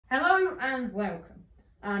and welcome.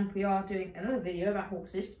 And we are doing another video about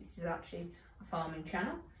horses. This is actually a farming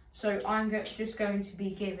channel. So I'm just going to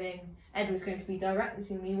be Edward's going to be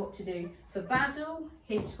directing me what to do for Basil,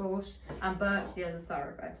 his horse, and Birch, the other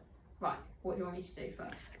thoroughbred. Right, what do you want me to do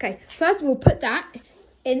first? Okay, first of all, put that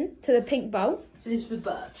into the pink bowl. So this is for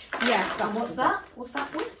Birch? Yeah. And what's that? What's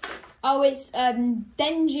that with? Oh, it's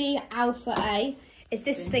Dengy Alpha A. It's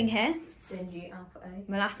this thing here. Dengy Alpha A.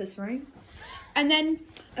 Molasses room. And then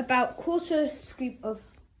about 1/4 scoop of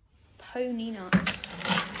pony nuts.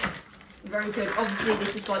 Very good. Obviously,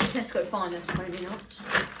 this is like Tesco finest pony nuts.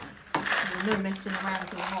 No messing around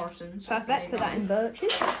with the Morrisons. Perfect. Put that in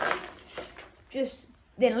Birch's. Just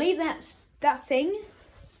then leave that thing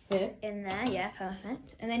here in there. Yeah,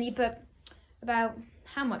 perfect. And then you put about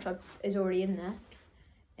how much is already in there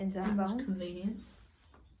into that bowl. That's convenient.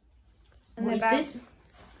 And what then is this?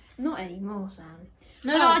 Not anymore, Sam.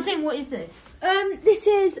 No, I'm saying, what is this? This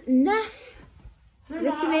is NAF,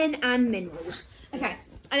 vitamin and minerals. Okay,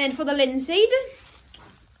 and then for the linseed,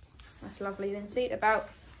 that's lovely linseed, about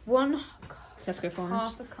one Tesco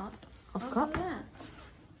finest. half a cup. Half a cup? That.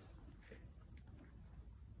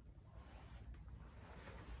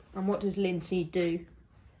 And what does linseed do?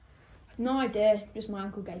 No idea, just my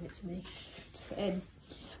uncle gave it to me to put in.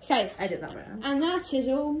 Okay, Edit that right now. and that is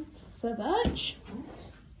all for Birch.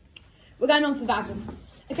 We're going on for Basil.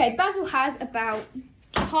 Okay, Basil has about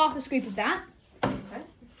half a scoop of that. Okay.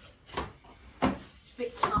 It's a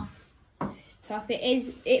bit tough. It's tough. It is.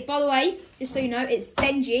 By the way, just so you know, it's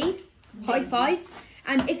Denji. High five.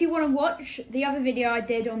 And if you want to watch the other video I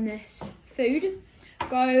did on this food,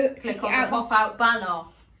 go Click on the pop-out banner.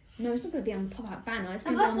 No, it's not going to be on the pop-out banner. It's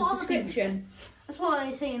No, going to be that's on the what description. That's why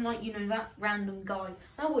they're saying, like, you know, that random guy.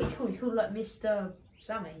 I know what he's called. He's called, like, Mr.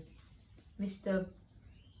 Sammy. Mr.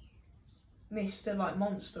 like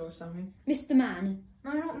Monster or something. Mr. Man.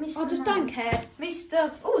 No, not Mr. I just Man. don't care.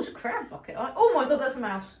 Mr. Oh, it's a crab bucket. Oh my god, that's a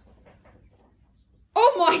mouse.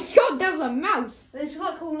 Oh my god, that was a mouse. It's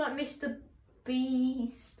like called like Mr.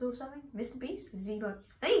 Beast or something. Mr. Beast? Is he like?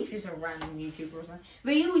 I think he's just a random YouTuber or something.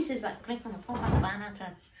 But he always says like, click on the pop-up banner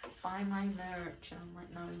to buy my merch. And I'm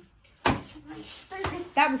like, no.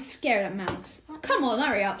 That was scary, that mouse. Come on,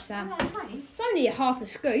 hurry up, Sam. Oh, it's funny. It's only a half a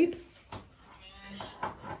scoop.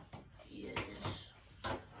 Yes.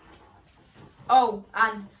 Oh,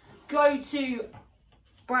 and go to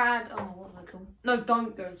Brad. Oh, what are they called? No,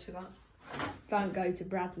 don't go to that. Don't go to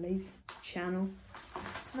Bradley's channel.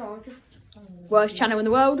 No, I just. Worst channel in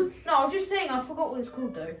the world. No, I was just saying. I forgot what it's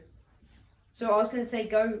called though. So I was going to say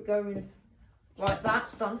go in. Right,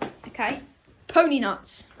 that's done. Okay. Pony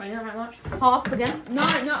nuts. I know how much. Half again. No,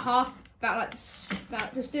 not half. About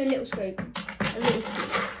just do a little scoop. A little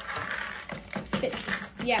scoop.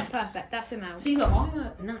 Yeah, perfect. That's a mouse. See, look, I'm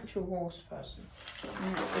a natural horse person.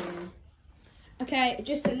 Okay,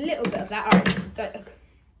 just a little bit of that. Alright.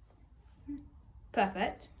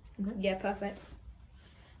 Perfect. Okay. Yeah, perfect.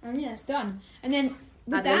 And yeah, it's done. And then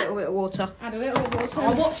with Add that, a little bit of water. add a little bit of water.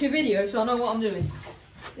 I'll watch your video so I know what I'm doing.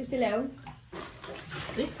 Just a little.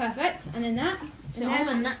 See? Perfect. And then that. So And I'm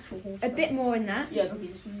then a natural horse. a bit more in that. Yeah, look,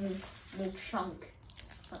 it's more chunk.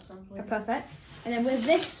 That sounds weird. Perfect. And then with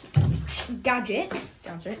this gadget.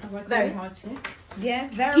 Very hard to. Yeah,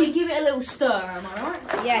 very. Give it a little stir, am I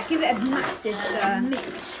right? Yeah, give it a massive stir.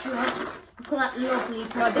 Mix. Look at that lovely.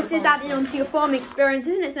 Right, this is added onto your farming experience,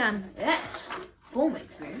 isn't it, Sam? Yes. Form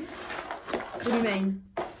experience. What do you mean?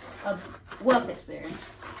 Work experience.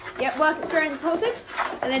 Yep, work experience of horses.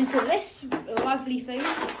 And then to this lovely food.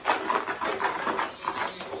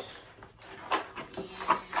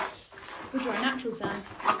 Which are natural, Sam.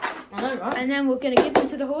 I know, right? And then we're going to give them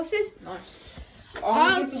to the horses. Nice.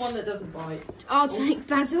 I'll give the one that doesn't bite. I'll take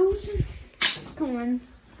Basil's. Come on.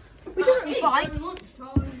 We doesn't bite.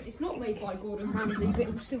 It's not made by Gordon Ramsay, but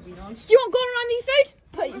it'll still be nice. Do you want Gordon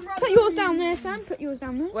Ramsay's food? Put yours down there, Sam. Put yours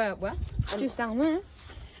down there. Where? Just down there.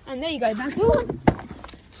 And there you go, Basil.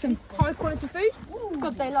 Some high quality food.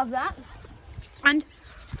 God, they love that. And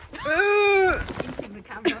Eating the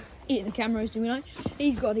camera. eating the camera is doing right.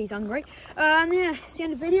 He's hungry. And yeah, it's the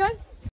end of the video.